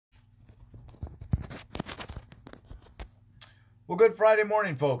Well, good Friday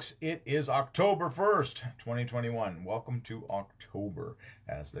morning, folks. It is October 1st, 2021. Welcome to October,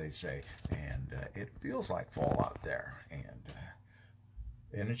 as they say. And it feels like fall out there.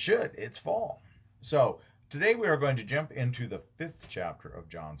 And it should. It's fall. So today we are going to jump into the 5th chapter of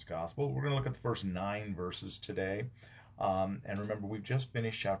John's Gospel. We're going to look at the first 9 verses today. And remember, we've just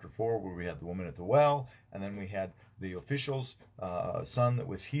finished chapter 4 where we had the woman at the well. And then we had the official's son that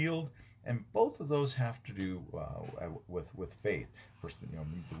was healed. And both of those have to do with faith. First,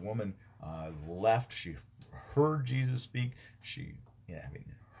 the woman left. She heard Jesus speak. She, having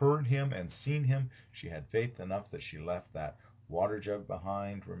heard him and seen him, she had faith enough that she left that water jug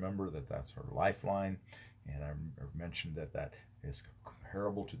behind. Remember that that's her lifeline. And I mentioned that is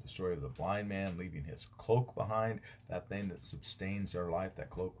comparable to the story of the blind man leaving his cloak behind, that thing that sustains their life. That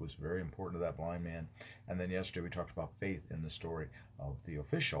cloak was very important to that blind man. And then yesterday we talked about faith in the story of the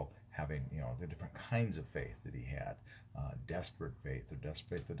official having, the different kinds of faith that he had. Desperate faith, or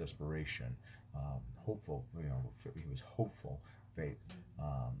faith of desperation, hopeful, he was hopeful faith,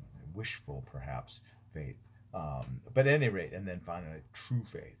 wishful perhaps faith, but at any rate, and then finally true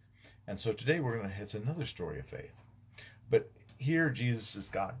faith. And so today it's another story of faith. But here Jesus has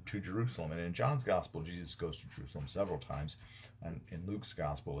gotten to Jerusalem, and in John's Gospel, Jesus goes to Jerusalem several times, and in Luke's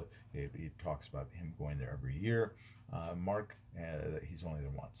Gospel, he talks about him going there every year. Mark, he's only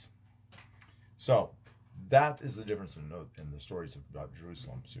there once. So that is the difference in the stories about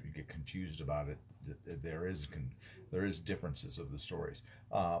Jerusalem. So you get confused about it. There is differences of the stories.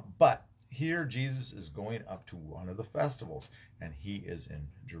 But here Jesus is going up to one of the festivals, and he is in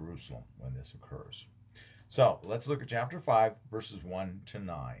Jerusalem when this occurs. So let's look at chapter 5, verses 1 to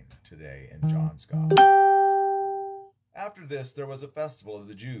 9 today in John's Gospel. After this, there was a festival of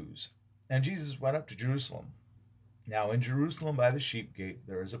the Jews, and Jesus went up to Jerusalem. Now in Jerusalem by the sheep gate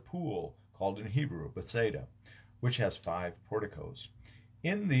there is a pool called in Hebrew Beth-zatha, which has 5 porticoes.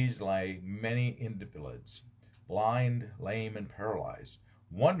 In these lay many invalids, blind, lame, and paralyzed.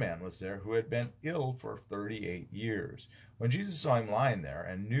 One man was there who had been ill for 38 years. When Jesus saw him lying there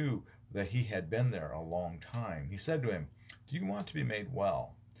and knew that he had been there a long time, he said to him, "Do you want to be made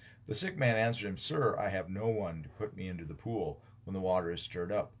well?" The sick man answered him, "Sir, I have no one to put me into the pool when the water is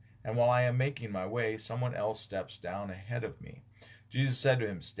stirred up. And while I am making my way, someone else steps down ahead of me." Jesus said to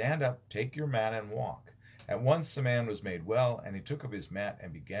him, "Stand up, take your mat, and walk." At once the man was made well, and he took up his mat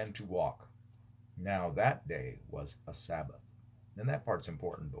and began to walk. Now that day was a Sabbath. And that part's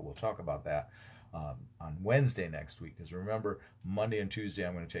important, but we'll talk about that on Wednesday next week. Because remember, Monday and Tuesday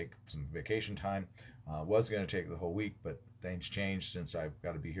I'm going to take some vacation time. Was going to take the whole week, but things changed since I've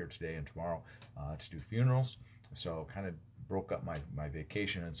got to be here today and tomorrow to do funerals. So kind of broke up my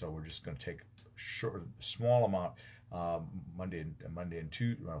vacation, and so we're just going to take a small amount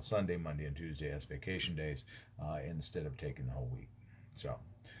Sunday, Monday, and Tuesday as vacation days instead of taking the whole week. So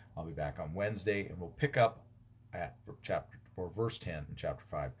I'll be back on Wednesday, and we'll pick up for verse 10 in chapter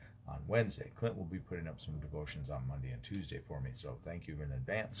 5 on Wednesday. Clint will be putting up some devotions on Monday and Tuesday for me, so thank you in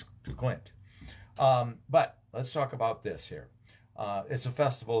advance to Clint. But let's talk about this here. It's a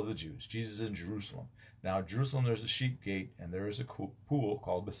festival of the Jews. Jesus is in Jerusalem. Now, in Jerusalem, there's a sheep gate, and there is a pool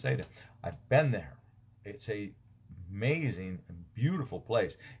called Beth-zatha. I've been there. It's a amazing and beautiful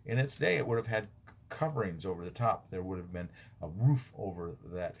place. In its day, it would have had coverings over the top. There would have been a roof over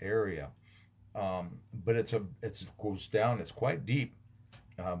that area. But it goes down. It's quite deep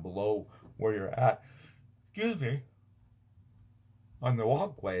below where you're at. Excuse me. On the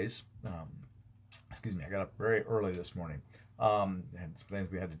walkways. Excuse me. I got up very early this morning. And some things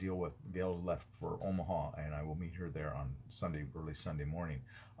we had to deal with. Gail left for Omaha, and I will meet her there on early Sunday morning.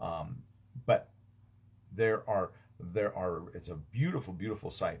 But it's a beautiful,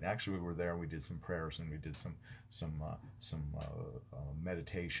 beautiful sight. And actually, we were there and we did some prayers and we did some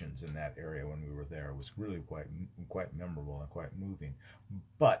meditations in that area when we were there. It was really quite memorable and quite moving.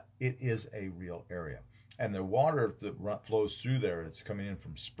 But it is a real area. And the water that flows through there, it's coming in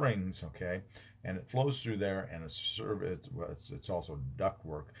from springs, okay? And it flows through there, and it's also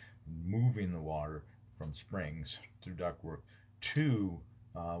ductwork, moving the water from springs through ductwork to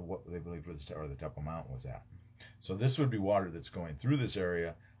what they believe was where the Temple Mount was at. So this would be water that's going through this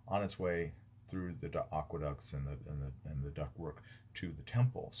area on its way through the aqueducts and the ductwork to the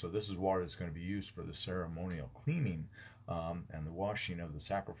temple. So this is water that's going to be used for the ceremonial cleaning and the washing of the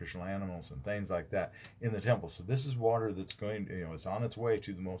sacrificial animals and things like that in the temple. So this is water that's going, it's on its way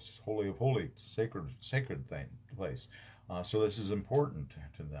to the most holy of holies, sacred place. So this is important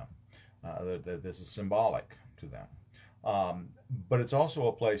to them. This is symbolic to them. But it's also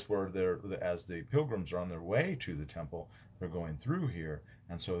a place where as the pilgrims are on their way to the temple, they're going through here,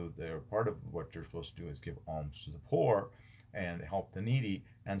 and so part of what you're supposed to do is give alms to the poor, and help the needy.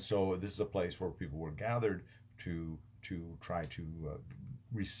 And so this is a place where people were gathered to try to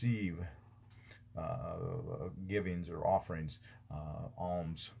receive givings or offerings,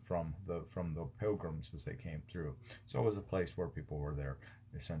 alms from the pilgrims as they came through. So it was a place where people were there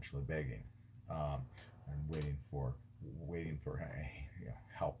essentially begging and waiting for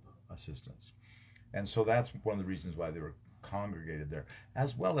help, assistance. And so that's one of the reasons why they were congregated there,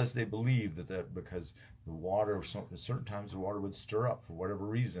 as well as they believed that because the water, at certain times the water would stir up for whatever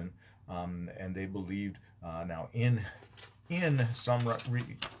reason, and they believed now in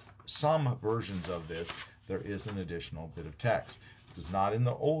some versions of this there is an additional bit of text. This is not in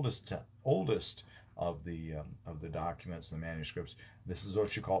the oldest of the documents, the manuscripts. This is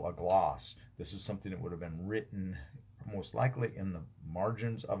what you call a gloss. This is something that would have been written most likely in the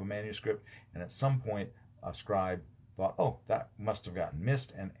margins of a manuscript, and at some point a scribe thought, oh, that must have gotten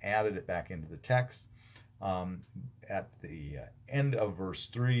missed, and added it back into the text. At the end of verse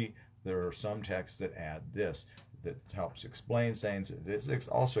 3, there are some texts that add this, that helps explain things. It's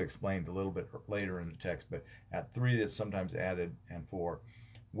also explained a little bit later in the text, but at 3 it's sometimes added, and 4,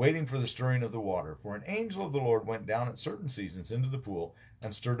 waiting for the stirring of the water. For an angel of the Lord went down at certain seasons into the pool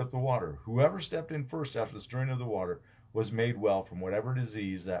and stirred up the water. Whoever stepped in first after the stirring of the water was made well from whatever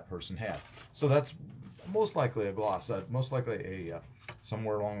disease that person had. So that's most likely a gloss, most likely a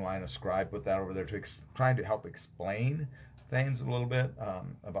somewhere along the line a scribe put that over there to trying to help explain things a little bit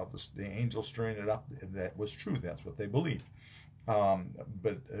about the angel stirring it up. That was true. That's what they believed.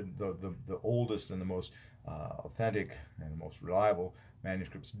 But the oldest and the most authentic and the most reliable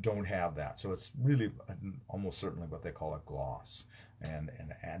manuscripts don't have that. So it's really almost certainly what they call a gloss, and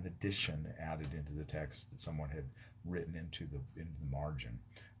an addition added into the text that someone had written into the margin.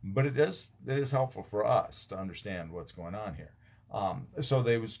 But it is helpful for us to understand what's going on here. So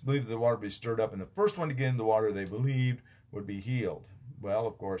they would believe the water would be stirred up, and the first one to get into the water they believed would be healed. Well,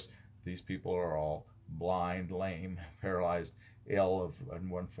 of course, these people are all blind, lame, paralyzed, ill in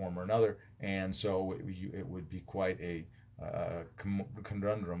one form or another, and so it would be quite a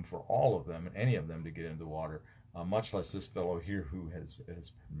conundrum for all of them, any of them, to get into the water, much less this fellow here who has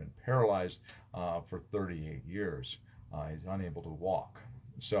been paralyzed for 38 years. He's unable to walk.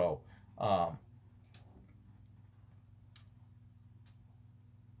 So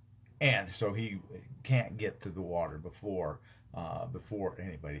and so he can't get to the water before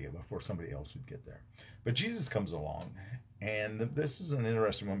somebody else would get there. But Jesus comes along, and this is an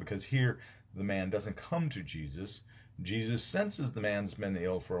interesting one, because here the man doesn't come to Jesus. Jesus senses the man's been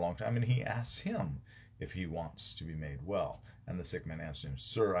ill for a long time, and he asks him if he wants to be made well. And the sick man answers him,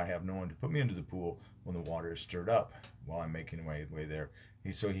 "Sir, I have no one to put me into the pool when the water is stirred up while I'm making my way there."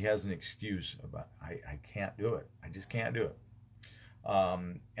 So he has an excuse about, I can't do it. I just can't do it.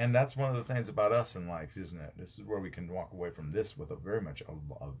 And that's one of the things about us in life, isn't it? This is where we can walk away from this with a very much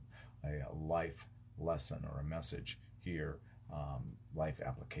a life lesson or a message here. Life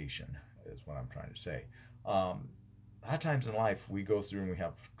application is what I'm trying to say. A lot of times in life we go through and we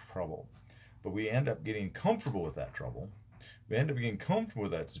have trouble, but we end up getting comfortable with that trouble. We end up getting comfortable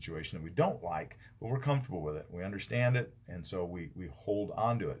with that situation that we don't like, but we're comfortable with it. We understand it, and so we hold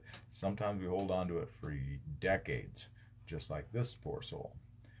on to it. Sometimes we hold on to it for decades, just like this poor soul.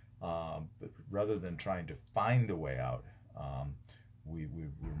 But rather than trying to find a way out, we're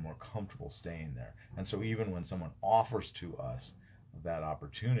more comfortable staying there. And so even when someone offers to us that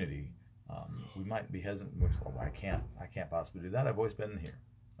opportunity, we might be hesitant. Oh, I can't possibly do that. I've always been here.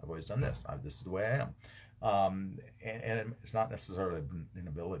 I've always done this. This is the way I am. And it's not necessarily an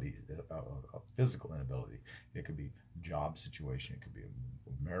inability, a physical inability. It could be a job situation. It could be a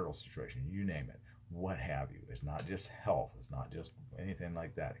marital situation. You name it. What have you. It's not just health. It's not just anything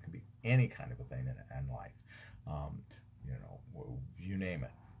like that. It can be any kind of a thing in life. You name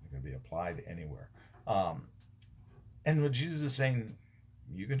it. It can be applied anywhere. And what Jesus is saying,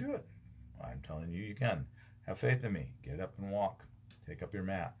 you can do it. I'm telling you, you can. Have faith in me. Get up and walk. Take up your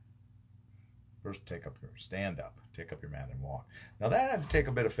mat. First, stand up. Take up your mat and walk. Now that had to take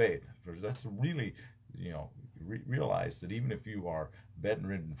a bit of faith. That's really, realize that even if you are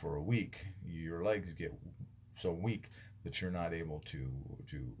bedridden for a week, your legs get so weak that you're not able to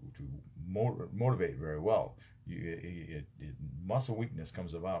motivate very well. Muscle weakness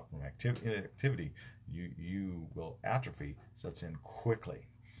comes about from inactivity. You will atrophy, sets in quickly.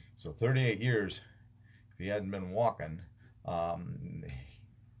 So 38 years, if he hadn't been walking,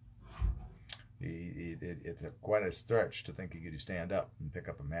 it's quite a stretch to think he could stand up and pick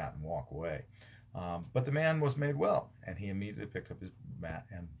up a mat and walk away. But the man was made well, and he immediately picked up his mat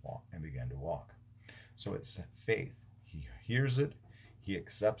and began to walk. So it's faith. He hears it, he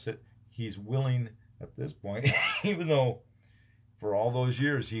accepts it, he's willing at this point, even though for all those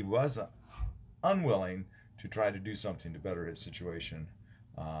years, he was unwilling to try to do something to better his situation,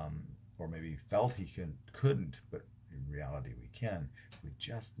 or maybe felt he couldn't, but in reality we can. We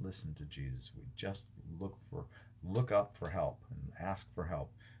just listen to Jesus. We just look up for help and ask for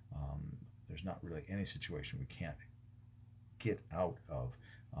help. There's not really any situation we can't get out of.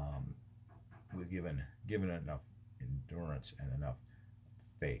 We've given enough endurance and enough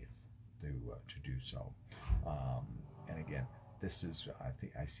faith to do so. And again, this is,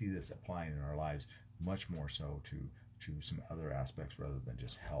 I see this applying in our lives much more so to some other aspects rather than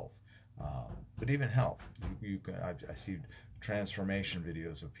just health. But even health, I see transformation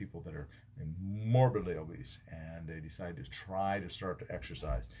videos of people that are morbidly obese, and they decide to try to start to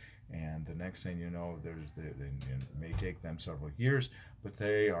exercise, and the next thing you know, it may take them several years, but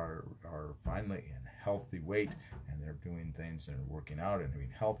they are finally in healthy weight, and they're doing things and working out and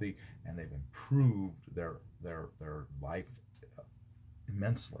being healthy, and they've improved their life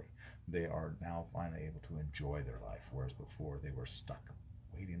immensely. They are now finally able to enjoy their life, whereas before they were stuck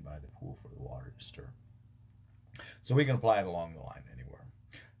waiting by the pool for the water to stir. So we can apply it along the line anywhere.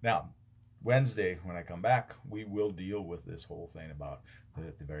 Now, Wednesday, when I come back, we will deal with this whole thing about that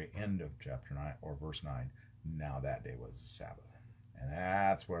at the very end of chapter 9, or verse 9, now that day was Sabbath. And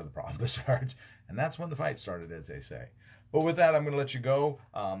that's where the problem starts. And that's when the fight started, as they say. But with that, I'm going to let you go.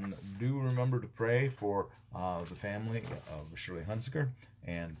 Do remember to pray for the family of Shirley Hunziker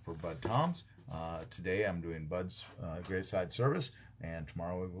and for Bud Toms. Today I'm doing Bud's graveside service, and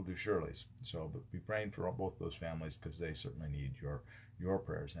tomorrow we will do Shirley's. So but be praying for both those families, because they certainly need your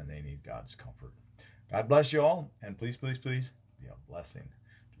prayers, and they need God's comfort. God bless you all, and please, please, please be a blessing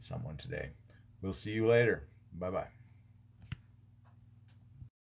to someone today. We'll see you later. Bye-bye.